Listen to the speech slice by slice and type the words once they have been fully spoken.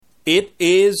It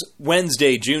is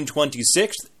Wednesday, June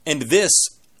 26th, and this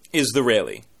is The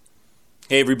Rally.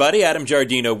 Hey everybody, Adam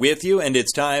Giardino with you, and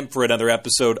it's time for another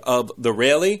episode of The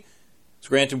Rally.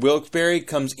 Scranton Wilkes-Barre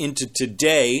comes into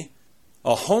today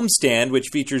a homestand which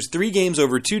features 3 games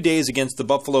over 2 days against the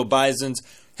Buffalo Bisons,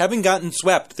 having gotten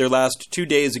swept their last 2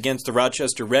 days against the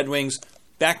Rochester Red Wings.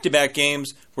 Back-to-back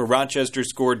games where Rochester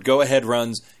scored go-ahead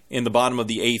runs in the bottom of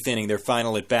the 8th inning, their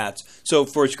final at-bats. So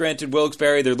for Scranton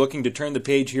Wilkes-Barre, they're looking to turn the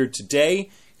page here today,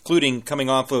 including coming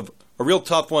off of a real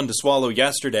tough one to swallow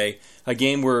yesterday, a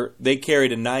game where they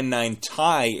carried a 9-9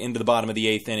 tie into the bottom of the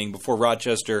 8th inning before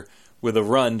Rochester with a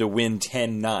run to win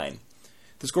 10-9.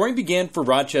 The scoring began for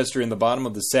Rochester in the bottom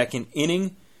of the 2nd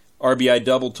inning. RBI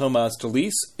double Tomas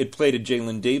Talise. It played to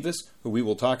Jalen Davis, who we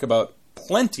will talk about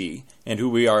plenty, and who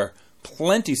we are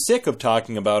plenty sick of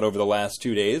talking about over the last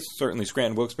 2 days. Certainly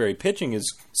Scranton Wilkes-Barre pitching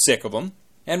is sick of them.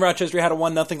 And Rochester had a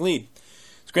 1-0 lead.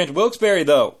 Scranton Wilkes-Barre,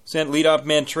 though, sent leadoff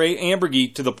man Trey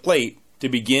Ambergy to the plate to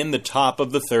begin the top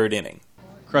of the 3rd inning.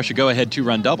 Crush a go-ahead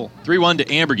 2-run double. 3-1 to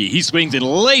Ambergy. He swings and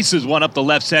laces one up the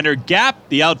left center gap.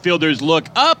 The outfielders look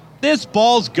up. This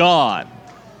ball's gone.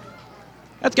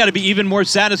 That's got to be even more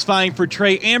satisfying for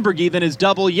Trey Ambergy than his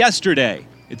double yesterday.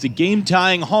 It's a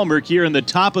game-tying homer here in the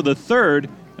top of the 3rd,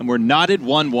 and we're knotted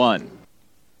 1-1.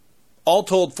 All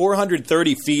told,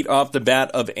 430 feet off the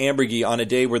bat of Ambergy on a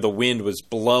day where the wind was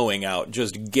blowing out,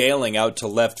 just galing out to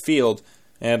left field.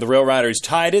 And the Rail Riders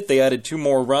tied it. They added 2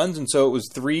 more runs, and so it was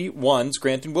 3-1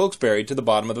 Scranton Wilkes-Barre to the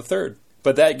bottom of the 3rd.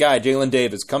 But that guy, Jalen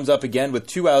Davis, comes up again with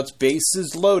 2 outs,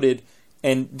 bases loaded,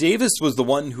 and Davis was the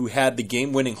one who had the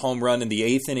game-winning home run in the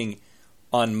 8th inning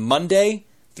on Monday.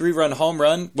 3-run home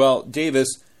run. Well, Davis,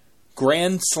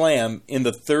 grand slam in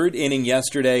the 3rd inning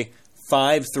yesterday.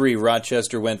 5-3,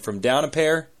 Rochester went from down a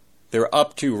pair. They're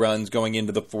up 2 runs going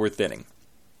into the 4th inning.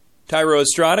 Tyro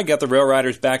Estrada got the Rail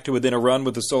Riders back to within a run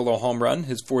with a solo home run,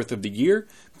 his 4th of the year.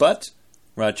 But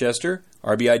Rochester,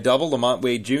 RBI double, Lamont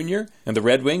Wade Jr., and the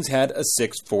Red Wings had a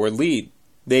 6-4 lead.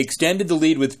 They extended the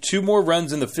lead with 2 more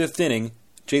runs in the 5th inning.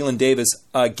 Jalen Davis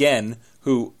again,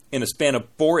 who in a span of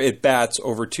 4 at-bats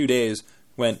over 2 days,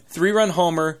 went 3-run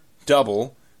homer,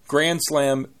 double, grand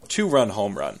slam, 2-run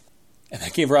home run. And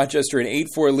that gave Rochester an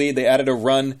 8-4 lead. They added a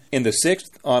run in the 6th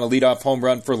on a leadoff home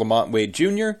run for Lamont Wade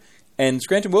Jr., and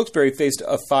Scranton Wilkes-Barre faced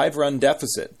a 5-run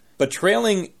deficit. But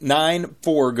trailing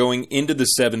 9-4 going into the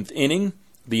 7th inning,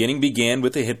 the inning began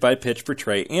with a hit-by-pitch for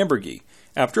Trey Ambergy.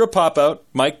 After a pop-out,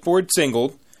 Mike Ford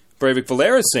singled, Breivik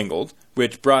Valera singled,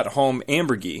 which brought home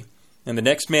Ambergy, and the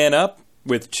next man up,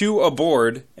 with 2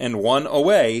 aboard and 1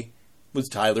 away, was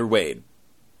Tyler Wade.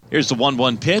 Here's the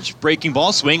 1-1 pitch. Breaking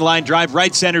ball, swing line drive,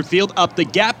 right center field, up the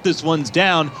gap. This one's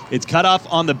down. It's cut off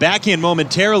on the backhand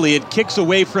momentarily. It kicks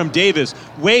away from Davis.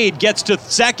 Wade gets to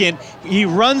second. He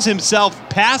runs himself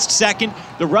past second.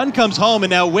 The run comes home, and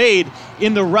now Wade,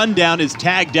 in the rundown, is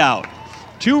tagged out.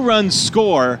 2 runs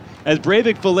score, as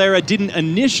Breivik Valera didn't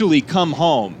initially come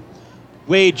home.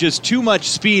 Wade just too much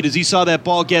speed as he saw that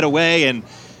ball get away and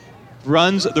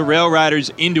runs the Rail Riders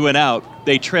into an out.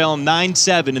 They trail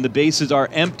 9-7 and the bases are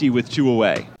empty with 2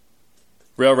 away.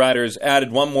 Rail Riders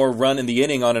added 1 more run in the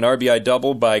inning on an RBI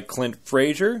double by Clint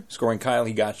Frazier, scoring Kyle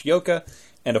Higashioka,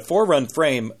 and a 4-run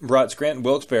frame brought Scranton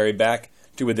Wilkes-Barre back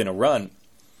to within a run.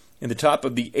 In the top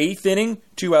of the 8th inning,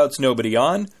 2 outs, nobody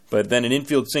on, but then an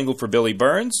infield single for Billy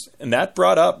Burns, and that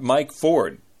brought up Mike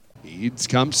Ford. Eads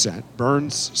comes set.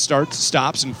 Burns starts,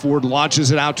 stops, and Ford launches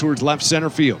it out towards left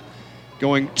center field.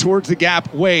 Going towards the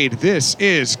gap, Wade. This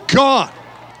is gone.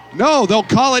 No, they'll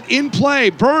call it in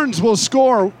play. Burns will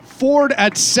score. Ford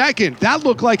at second. That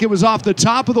looked like it was off the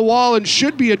top of the wall and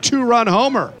should be a 2-run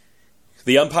homer.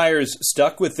 The umpires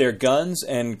stuck with their guns,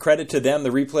 and credit to them,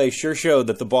 the replay sure showed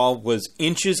that the ball was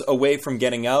inches away from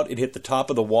getting out. It hit the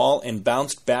top of the wall and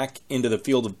bounced back into the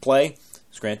field of play.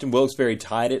 Scranton Wilkes-Barre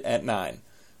tied it at 9.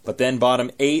 But then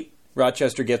bottom 8,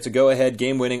 Rochester gets a go-ahead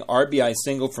game-winning RBI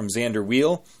single from Xander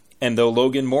Wheel, and though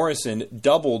Logan Morrison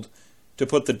doubled to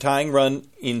put the tying run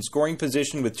in scoring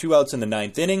position with 2 outs in the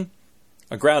 9th inning,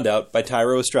 a groundout by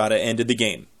Tyro Estrada ended the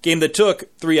game. Game that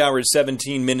took 3 hours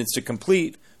 17 minutes to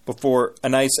complete, before a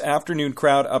nice afternoon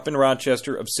crowd up in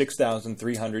Rochester of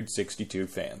 6,362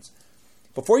 fans.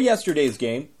 Before yesterday's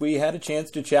game, we had a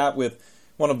chance to chat with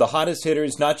one of the hottest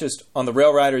hitters, not just on the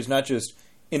Rail Riders, not just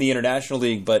in the International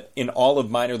League, but in all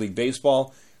of minor league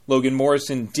baseball. Logan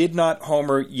Morrison did not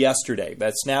homer yesterday.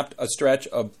 That snapped a stretch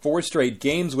of 4 straight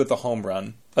games with a home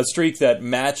run, a streak that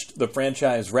matched the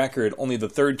franchise record. Only the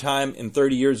 3rd time in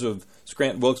 30 years of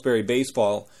Scranton Wilkes-Barre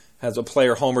baseball has a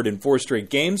player homered in 4 straight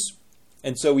games.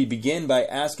 And so we begin by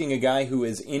asking a guy who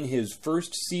is in his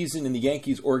first season in the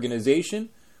Yankees organization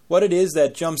what it is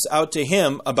that jumps out to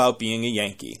him about being a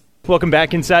Yankee. Welcome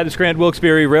back inside the Scranton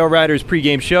Wilkes-Barre Rail Riders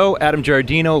pregame show. Adam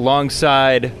Giardino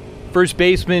alongside first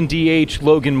baseman DH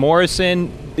Logan Morrison.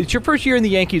 It's your first year in the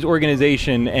Yankees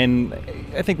organization, and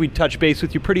I think we touched base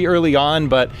with you pretty early on,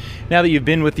 but now that you've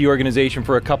been with the organization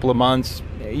for a couple of months,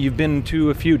 you've been to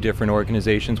a few different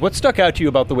organizations. What stuck out to you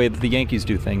about the way that the Yankees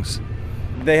do things?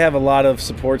 They have a lot of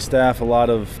support staff, a lot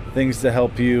of things to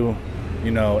help you,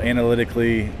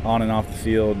 analytically on and off the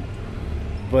field.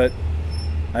 But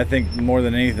I think more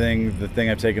than anything, the thing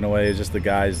I've taken away is just the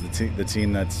guys, the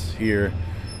team that's here.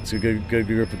 It's a good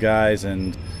group of guys,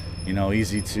 and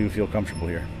easy to feel comfortable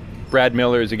here. Brad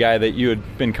Miller is a guy that you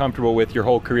had been comfortable with your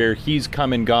whole career. He's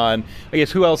come and gone. I guess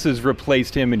who else has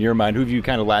replaced him in your mind? Who have you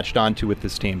kind of latched onto with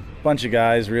this team? Bunch of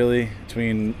guys, really,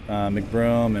 between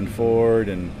McBroom and Ford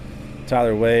and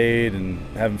Tyler Wade and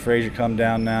having Frazier come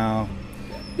down now.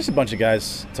 Just a bunch of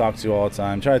guys to talk to all the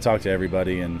time. Try to talk to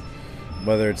everybody, and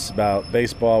whether it's about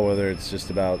baseball, whether it's just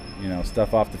about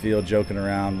stuff off the field, joking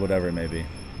around, whatever it may be.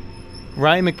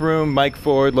 Ryan McBroom, Mike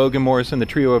Ford, Logan Morrison, the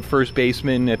trio of first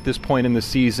basemen at this point in the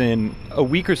season. A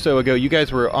week or so ago, you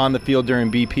guys were on the field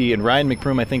during BP, and Ryan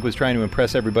McBroom, I think, was trying to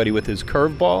impress everybody with his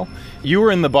curveball. You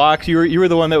were in the box. You were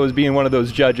the one that was being one of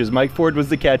those judges. Mike Ford was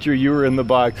the catcher. You were in the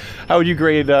box. How would you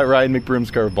grade Ryan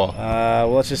McBroom's curveball?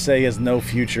 Well, let's just say he has no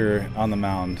future on the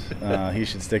mound. He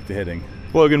should stick to hitting.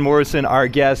 Logan Morrison, our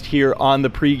guest here on the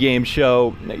pregame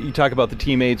show. You talk about the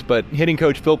teammates, but hitting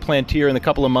coach Phil Plantier in the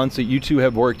couple of months that you two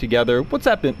have worked together, what's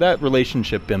that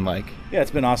relationship been like? Yeah,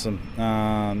 it's been awesome.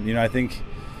 I think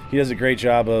he does a great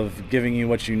job of giving you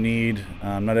what you need,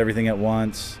 not everything at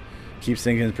once, keeps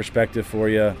things in perspective for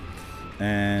you.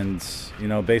 And,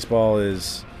 baseball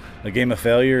is a game of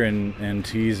failure, and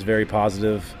he's very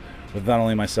positive with not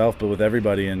only myself but with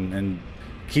everybody, and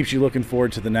keeps you looking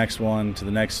forward to the next one, to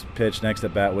the next pitch, next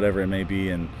at bat, whatever it may be.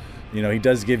 And he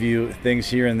does give you things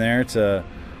here and there to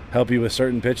help you with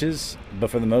certain pitches, but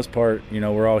for the most part,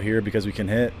 we're all here because we can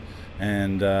hit,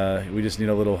 and we just need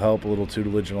a little help, a little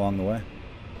tutelage along the way.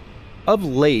 Of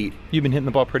late, you've been hitting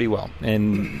the ball pretty well,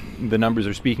 and the numbers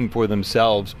are speaking for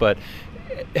themselves, but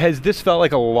has this felt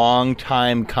like a long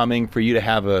time coming for you to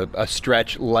have a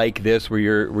stretch like this where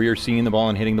you're seeing the ball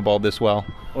and hitting the ball this well?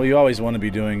 Well, you always want to be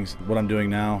doing what I'm doing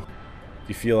now.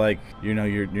 You feel like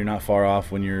you're not far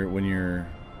off when you're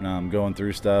going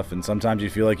through stuff, and sometimes you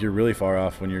feel like you're really far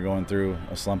off when you're going through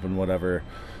a slump and whatever.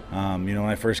 When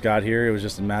I first got here, it was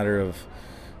just a matter of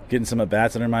getting some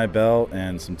at-bats under my belt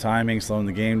and some timing, slowing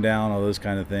the game down, all those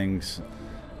kind of things.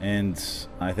 And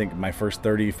I think my first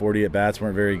 30, 40 at-bats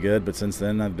weren't very good, but since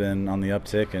then I've been on the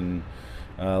uptick, and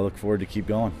look forward to keep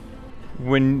going.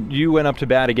 When you went up to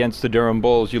bat against the Durham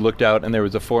Bulls, you looked out and there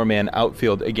was a four-man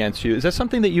outfield against you. Is that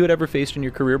something that you had ever faced in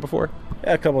your career before?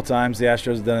 Yeah, a couple times. The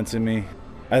Astros have done it to me.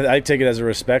 I take it as a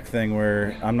respect thing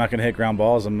where I'm not going to hit ground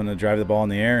balls. I'm going to drive the ball in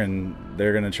the air, and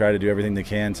they're going to try to do everything they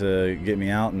can to get me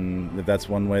out. And if that's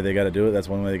one way they got to do it, that's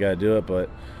one way they got to do it. But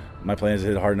my plan is to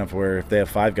hit hard enough where if they have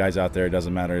five guys out there, it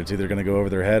doesn't matter. It's either going to go over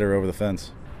their head or over the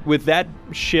fence. With that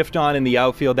shift on in the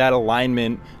outfield, that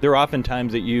alignment, there are often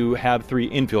times that you have three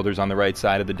infielders on the right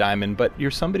side of the diamond, but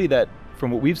you're somebody that, from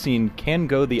what we've seen, can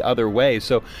go the other way.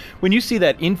 So when you see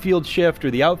that infield shift or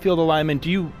the outfield alignment,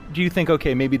 do you think,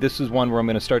 okay, maybe this is one where I'm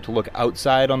going to start to look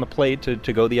outside on the plate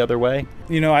to go the other way?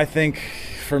 I think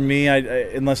for me,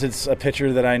 unless it's a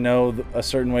pitcher that I know a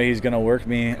certain way he's going to work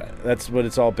me, that's what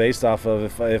it's all based off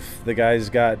of. If the guy's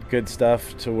got good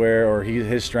stuff to where, or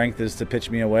his strength is to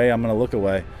pitch me away, I'm going to look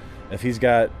away. If he's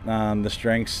got the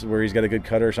strengths where he's got a good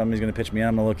cutter or something, he's going to pitch me in,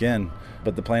 I'm going to look in.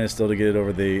 But the plan is still to get it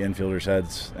over the infielders'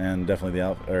 heads, and definitely the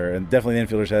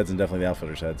infielders' heads and definitely the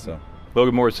outfielders' heads. So.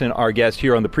 Logan Morrison, our guest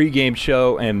here on the pregame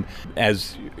show, and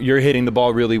as you're hitting the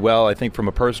ball really well, I think from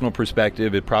a personal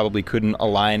perspective, it probably couldn't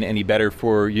align any better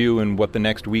for you and what the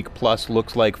next week plus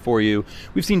looks like for you.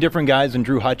 We've seen different guys, and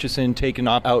Drew Hutchison taking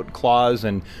out claws,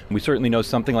 and we certainly know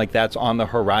something like that's on the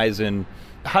horizon.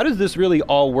 How does this really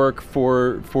all work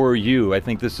for you? I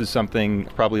think this is something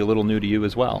probably a little new to you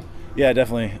as well. Yeah,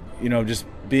 definitely. Just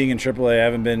being in AAA, I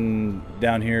haven't been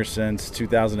down here since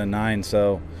 2009,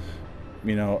 so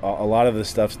a lot of this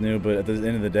stuff's new, but at the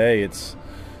end of the day, it's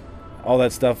all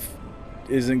that stuff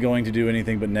isn't going to do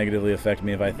anything but negatively affect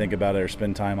me if I think about it or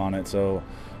spend time on it. So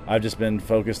I've just been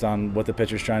focused on what the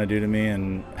pitcher's trying to do to me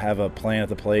and have a plan at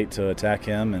the plate to attack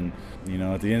him, and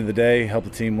at the end of the day, help the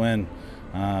team win,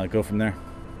 go from there.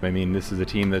 I mean, this is a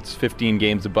team that's 15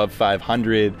 games above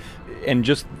 500, and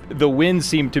just the wins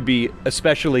seem to be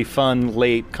especially fun,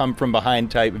 late, come-from-behind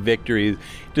type victories.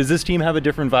 Does this team have a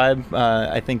different vibe,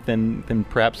 I think, than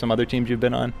perhaps some other teams you've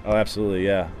been on? Oh, absolutely,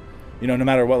 yeah. no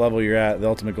matter what level you're at, the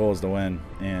ultimate goal is to win.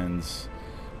 And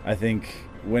I think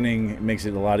winning makes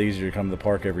it a lot easier to come to the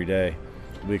park every day.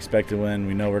 We expect to win.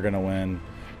 We know we're going to win.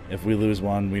 If we lose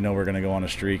one, we know we're going to go on a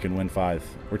streak and win 5.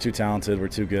 We're too talented. We're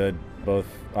too good, both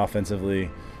offensively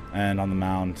and on the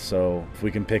mound. So if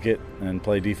we can pick it and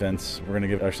play defense, we're going to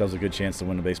give ourselves a good chance to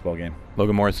win a baseball game.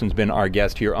 Logan Morrison's been our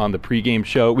guest here on the pregame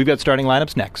show. We've got starting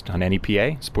lineups next on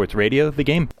NEPA Sports Radio, The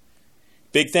Game.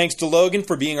 Big thanks to Logan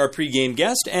for being our pregame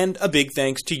guest, and a big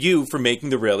thanks to you for making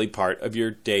the Rally part of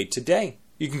your day today.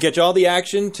 You can catch all the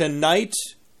action tonight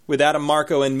with Adam,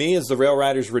 Marco, and me as the Rail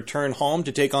Riders return home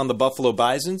to take on the Buffalo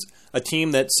Bisons, a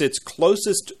team that sits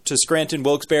closest to Scranton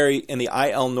Wilkes-Barre in the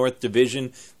IL North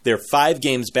Division. They're 5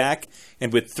 games back,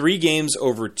 and with 3 games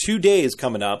over 2 days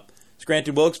coming up,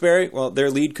 Scranton Wilkes-Barre, well, their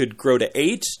lead could grow to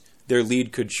 8. Their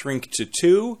lead could shrink to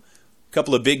 2. A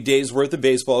couple of big days' worth of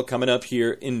baseball coming up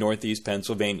here in Northeast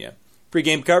Pennsylvania.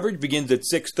 Pre-game coverage begins at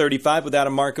 6:35 with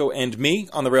Adam, Marco, and me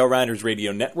on the Rail Riders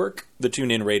Radio Network, the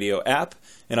TuneIn Radio app,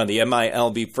 and on the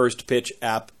MILB First Pitch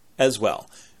app as well.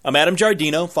 I'm Adam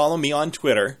Giardino. Follow me on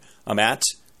Twitter. I'm at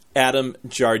Adam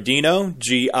Giardino,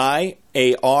 Giardino.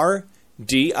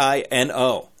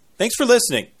 Thanks for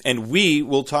listening, and we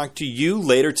will talk to you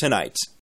later tonight.